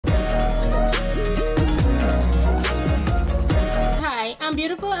I'm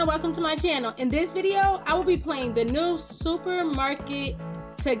Beautiful and welcome to my channel. In this video, I will be playing the new Supermarket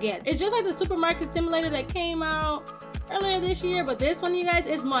Together. It's just like the Supermarket Simulator that came out earlier this year, but this one, you guys,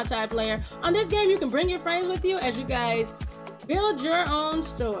 is multiplayer. On this game, you can bring your friends with you as you guys build your own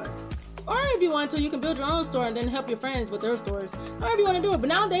store. Or if you want to, you can build your own store and then help your friends with their stores. However you want to do it. But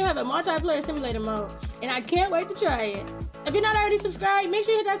now they have a multiplayer simulator mode, and I can't wait to try it. If you're not already subscribed, make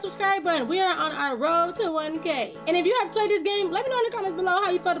sure you hit that subscribe button. We are on our road to 1K. And if you have played this game, let me know in the comments below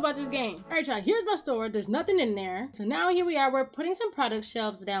how you felt about this game. Alright, y'all, here's my store. There's nothing in there. So now here we are. We're putting some product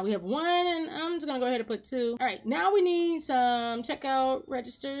shelves down. We have one, and I'm just gonna go ahead and put two. Alright, now we need some checkout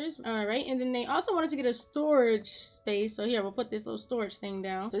registers. Alright, and then they also wanted to get a storage space. So here, we'll put this little storage thing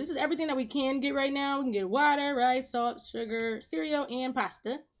down. So this is everything that we can get right now. We can get water, rice, salt, sugar, cereal, and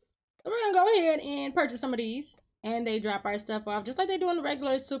pasta. So we're gonna go ahead and purchase some of these. And they drop our stuff off just like they do in the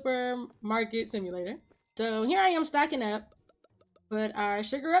regular supermarket simulator. So here I am stocking up. Put our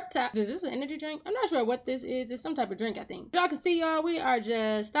sugar up top. Is this an energy drink? I'm not sure what this is. It's some type of drink, I think. Y'all can see, y'all, we are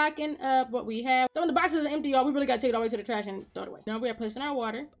just stocking up what we have. Some of the boxes are empty, y'all. We really got to take it all the way to the trash and throw it away. Now we are placing our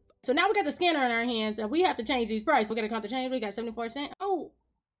water. So now we got the scanner in our hands and we have to change these prices. We got to count the change. We got 74 cents. Oh,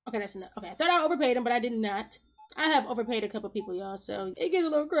 okay, that's enough. Okay, I thought I overpaid them, but I did not. I have overpaid a couple people, y'all, so it gets a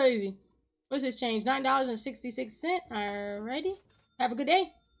little crazy. What's this change? $9.66. Alrighty. Have a good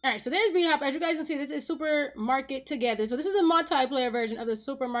day. Alright, so there's B-Hop. As you guys can see, this is Supermarket Together. So this is a multiplayer version of the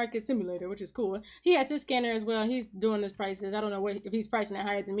Supermarket Simulator, which is cool. He has his scanner as well. He's doing his prices. I don't know if he's pricing it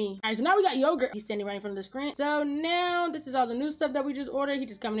higher than me. Alright, so now we got yogurt. He's standing right in front of the screen. So now this is all the new stuff that we just ordered. He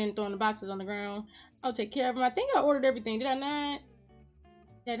just coming in and throwing the boxes on the ground. I'll take care of him. I think I ordered everything. Did I not?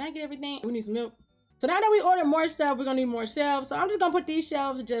 Did I not get everything? We need some milk. So now that we ordered more stuff, we're gonna need more shelves. So I'm just gonna put these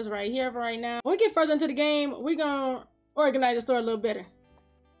shelves just right here for right now. When we get further into the game, we're gonna organize the store a little better.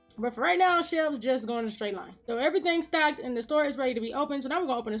 But for right now, shelves just going in a straight line. So everything's stocked and the store is ready to be open. So now we're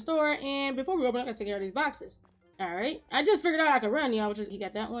gonna open the store, and before we open, I gotta take care of these boxes. All right, I just figured out I could run, y'all. Which is, you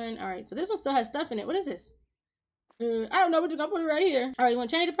got that one. All right, so this one still has stuff in it. What is this? I don't know. We're just gonna put it right here. All right, you wanna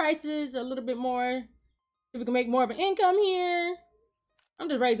change the prices a little bit more, so we can make more of an income here. I'm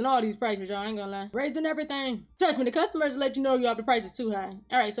just raising all these prices, y'all. I ain't gonna lie. Raising everything. Trust me, the customers let you know y'all the price is too high.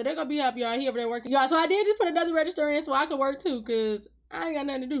 Alright, so they're gonna be up, y'all. He over there working. Y'all, so I did just put another register in so I could work too, because I ain't got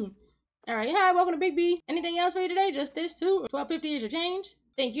nothing to do. Alright, hi, welcome to Big B. Anything else for you today? Just this too? $12.50 is your change.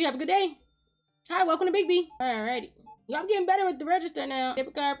 Thank you. Have a good day. Hi, welcome to Big B. Alrighty. Y'all getting better with the register now.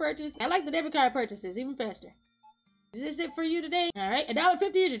 Debit card purchase. I like the debit card purchases even faster. Is this it for you today? Alright,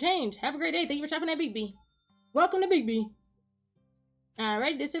 $1.50 is your change. Have a great day. Thank you for shopping at Big B. Welcome to Big B.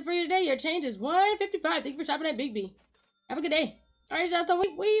 Alright, this is it for you today. Your change is $1.55. Thank you for shopping at Big B. Have a good day. Alright, y'all, so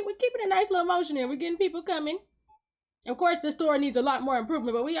we're keeping a nice little motion here. We're getting people coming. Of course, the store needs a lot more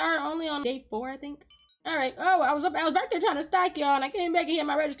improvement, but we are only on day 4, I think. Alright, oh, I was back there trying to stock y'all, and I came back and hit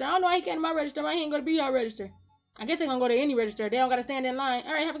my register. I don't know why he came to my register. Why he ain't gonna be our register? I guess they're gonna go to any register. They don't gotta stand in line.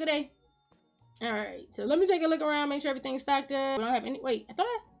 Alright, have a good day. Alright, so let me take a look around, make sure everything's stocked up. I don't have any. Wait, I thought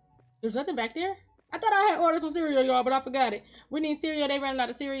there's nothing back there? I thought I had ordered some cereal, y'all, but I forgot it. We need cereal. They ran out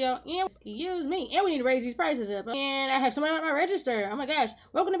of cereal. And excuse me. And we need to raise these prices up. And I have somebody at my register. Oh my gosh.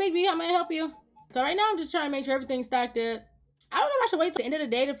 Welcome to Big B. How may I help you? So right now I'm just trying to make sure everything's stocked up. I don't know if I should wait till the end of the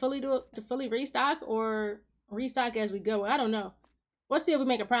day to fully restock or restock as we go. I don't know. Let's see if we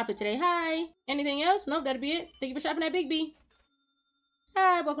make a profit today. Hi. Anything else? Nope, that'll be it. Thank you for shopping at Big B.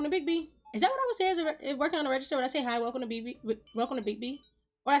 Hi, welcome to Big B. Is that what I would say as working on the register? Would I say hi, welcome to Big B? Welcome to Big B?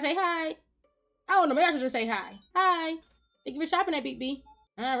 Would I say hi? I don't know, maybe I should just say hi. Hi. Thank you for shopping at Big B.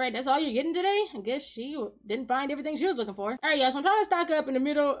 Alright, that's all you're getting today? I guess she didn't find everything she was looking for. Alright, y'all, so I'm trying to stock up in the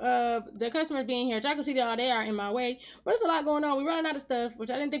middle of the customers being here. Y'all can see that they are in my way. But there's a lot going on. We're running out of stuff, which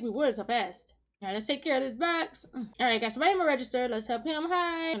I didn't think we would so fast. Alright, let's take care of this box. Alright, got somebody in my register. Let's help him.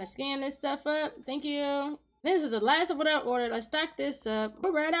 Hi. I'm gonna scan this stuff up. Thank you. This is the last of what I ordered. Let's stock this up. We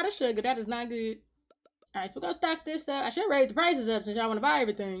ran out of sugar. That is not good. Alright, so we're gonna stock this up. I should raise the prices up since y'all want to buy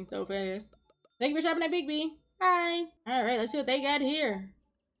everything so fast. Thank you for shopping at Big B. Hi. Alright, let's see what they got here.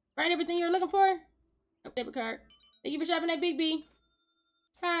 Find everything you're looking for? Oh, debit card. Thank you for shopping at Big B.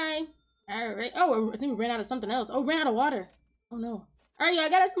 Hi. Alright. Oh, I think we ran out of something else. Oh, we ran out of water. Oh, no. Alright, y'all,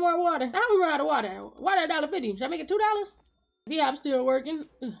 got us some more water. How we run out of water? Water $1.50. Should I make it $2? Yeah, I'm still working.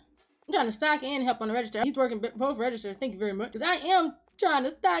 Ugh. I'm trying to stock and help on the register. He's working both registers. Thank you very much. Because I am trying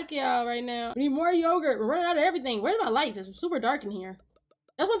to stock y'all right now. We need more yogurt. We're running out of everything. Where's my lights? It's super dark in here.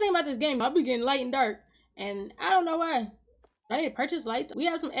 That's one thing about this game. I'll be getting light and dark. And I don't know why. I need to purchase lights. We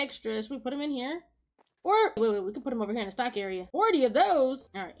have some extras. We put them in here. Or, wait, we can put them over here in the stock area. 40 of those.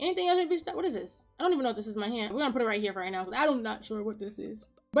 All right, anything else need to be stocked? What is this? I don't even know if this is my hand. We're gonna put it right here for right now, because I'm not sure what this is.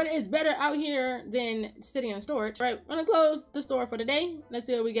 But it's better out here than sitting in storage. Right, I'm gonna close the store for the day. Let's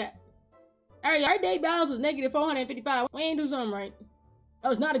see what we got. All right, our day balance was negative 455. We ain't do something right. Oh,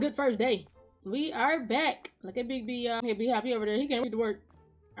 it's not a good first day. We are back. Look at Big B, y'all. He'll be happy over there. He can't read the work.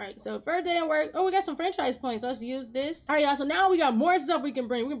 All right, so first day at work. Oh, we got some franchise points. Let's use this. All right, y'all. So now we got more stuff we can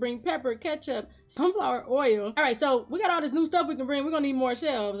bring. We can bring pepper, ketchup, sunflower oil. All right, so we got all this new stuff we can bring. We're gonna need more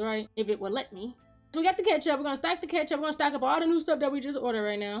shelves, right? If it would let me. So we got the ketchup. We're gonna stack the ketchup. We're gonna stack up all the new stuff that we just ordered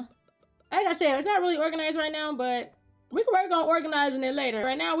right now. Like I said, it's not really organized right now, but we can work on organizing it later.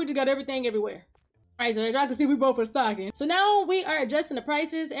 Right now, we just got everything everywhere. All right, so as y'all can see, we both are stocking. So now we are adjusting the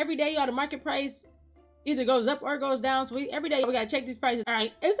prices. Every day, y'all, the market price either goes up or goes down. So every day, we gotta check these prices. All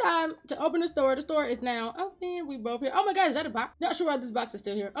right, it's time to open the store. The store is now open. We both here. Oh my God, is that a box? Not sure why this box is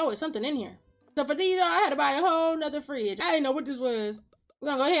still here. Oh, it's something in here. So for these, y'all, I had to buy a whole nother fridge. I didn't know what this was. We're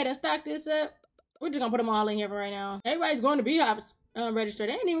gonna go ahead and stock this up. We're just gonna put them all in here for right now. Everybody's going to B-Hop's register.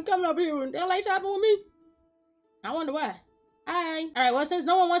 They ain't even coming up here. They don't like shopping with me. I wonder why. Hi. All right, well, since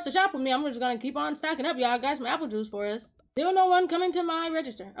no one wants to shop with me, I'm just gonna keep on stocking up. Y'all got some apple juice for us. Still no one coming to my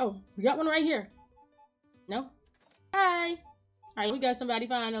register. Oh, we got one right here. No? Hi. All right, we got somebody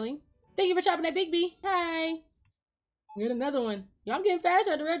finally. Thank you for shopping at Big B. Hi. We got another one. Y'all, I'm getting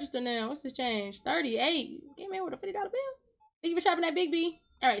faster at the register now. What's this change? 38. Came in with a $50 bill. Thank you for shopping at Big B.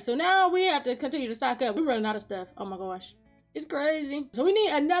 All right, so now we have to continue to stock up. We're running out of stuff. Oh my gosh. It's crazy. So we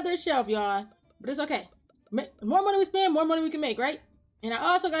need another shelf, y'all. But it's okay. The more money we spend, more money we can make, right? And I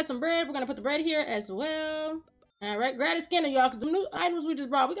also got some bread. We're gonna put the bread here as well. All right, grab the scanner, y'all, because the new items we just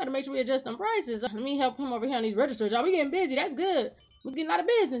brought, we gotta make sure we adjust them prices. Let me help him over here on these registers, y'all. We getting busy. That's good. We're getting a lot of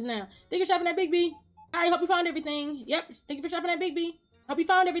business now. Thank you for shopping at Big B. All right, hope you found everything. Yep. Thank you for shopping at Big B. Hope you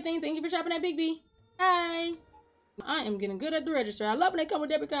found everything. Thank you for shopping at Big B. Hi. I am getting good at the register. I love when they come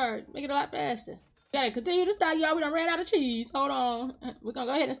with debit cards. Make it a lot faster. Gotta continue to stock, y'all. We done ran out of cheese. Hold on. We're gonna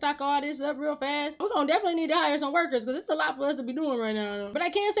go ahead and stock all this up real fast. We're gonna definitely need to hire some workers because it's a lot for us to be doing right now. But I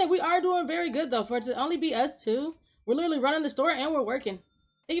can say we are doing very good though. For it to only be us two, we're literally running the store and we're working.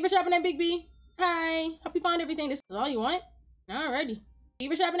 Thank you for shopping at Big B. Hi. Hope you found everything. This is all you want? Alrighty.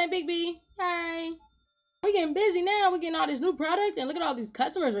 Thank you for shopping at Big B. Hi. We're getting busy now. We're getting all this new product and look at all these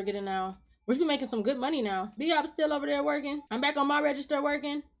customers we're getting now. We're be making some good money now. B-Hop's still over there working. I'm back on my register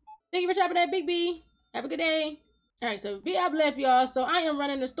working. Thank you for shopping at Big B. Have a good day. All right, so B-Hop left, y'all. So I am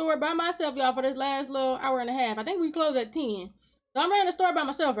running the store by myself, y'all, for this last little hour and a half. I think we close at 10. So I'm running the store by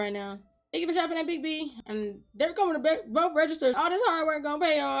myself right now. Thank you for shopping at Big B. And they're coming to both registers. All this hard work gonna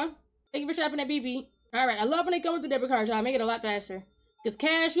pay, y'all. Thank you for shopping at Big B. All right, I love when they come with the debit cards, y'all. Make it a lot faster. Because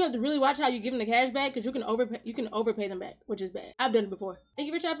cash, you have to really watch how you give them the cash back because you can overpay them back, which is bad. I've done it before. Thank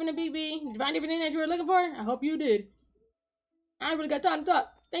you for shopping at Big B. Did you find everything that you were looking for? I hope you did. I ain't really got time to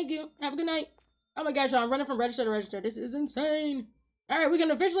talk. Thank you. Have a good night. Oh my gosh, y'all, I'm running from register to register. This is insane. All right, we can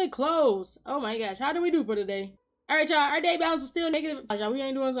officially close. Oh my gosh, how do we do for today? All right, y'all, our day balance is still negative. Y'all, we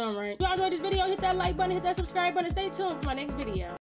ain't doing something right. If y'all enjoyed this video, hit that like button, hit that subscribe button. Stay tuned for my next video.